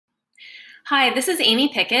Hi, this is Amy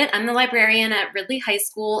Pickett. I'm the librarian at Ridley High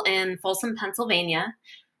School in Folsom, Pennsylvania.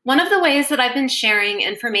 One of the ways that I've been sharing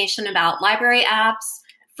information about library apps,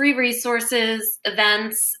 free resources,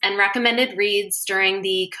 events, and recommended reads during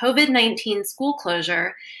the COVID-19 school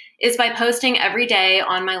closure is by posting every day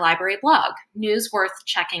on my library blog, News Worth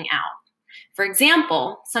Checking Out. For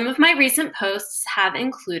example, some of my recent posts have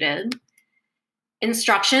included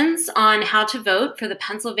instructions on how to vote for the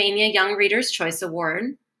Pennsylvania Young Readers' Choice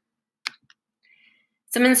Award,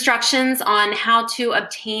 some instructions on how to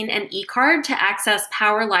obtain an e-card to access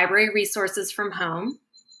Power Library resources from home,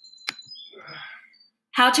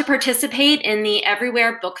 how to participate in the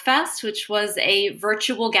Everywhere Book Fest, which was a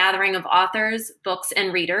virtual gathering of authors, books,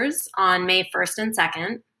 and readers on May 1st and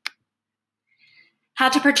 2nd, how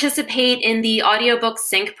to participate in the Audiobooks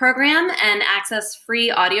Sync program and access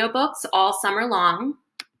free audiobooks all summer long,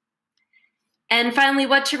 and finally,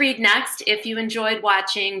 what to read next if you enjoyed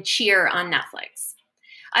watching Cheer on Netflix.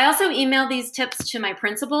 I also email these tips to my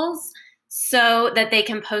principals so that they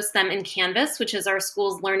can post them in Canvas, which is our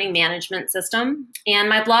school's learning management system. And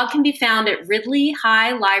my blog can be found at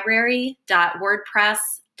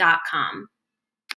ridleyhighlibrary.wordpress.com.